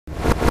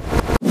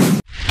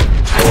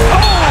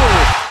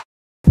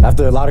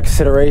After a lot of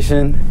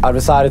consideration, I've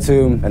decided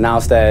to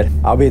announce that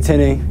I'll be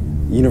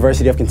attending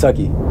University of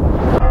Kentucky.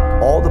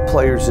 All the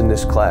players in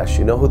this class,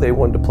 you know who they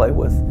wanted to play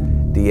with?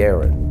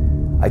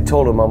 De'Aaron. I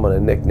told him I'm going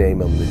to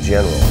nickname him the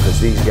General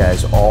because these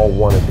guys all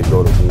wanted to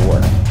go to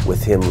war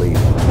with him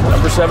leading.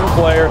 Number 7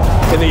 player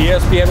in the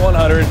ESPN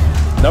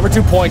 100, number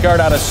 2 point guard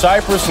out of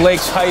Cypress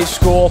Lakes High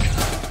School.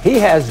 He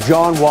has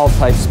John Wall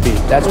type speed.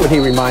 That's what he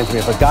reminds me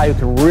of, a guy who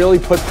can really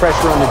put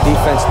pressure on the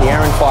defense.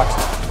 De'Aaron Fox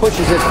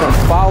pushes it from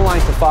foul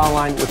line to foul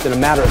line within a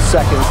matter of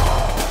seconds.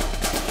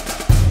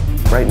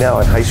 Right now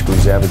in high school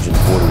he's averaging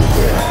 40 a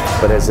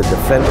game, but as a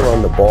defender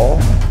on the ball,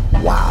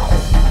 wow.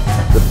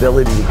 The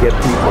ability to get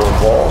people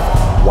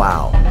involved,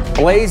 wow.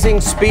 Blazing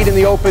speed in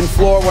the open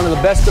floor, one of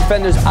the best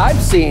defenders I've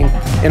seen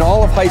in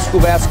all of high school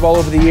basketball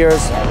over the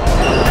years.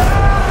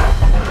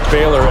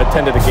 Baylor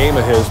attended a game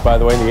of his, by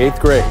the way, in the 8th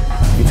grade.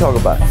 You talk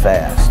about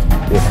fast,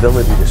 the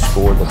ability to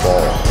score the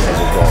ball as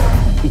a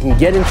guard. He can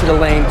get into the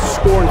lane,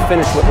 score and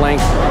finish with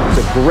length.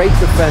 He's a great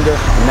defender,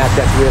 and that's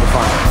where to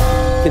find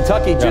him.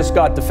 Kentucky just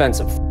got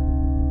defensive.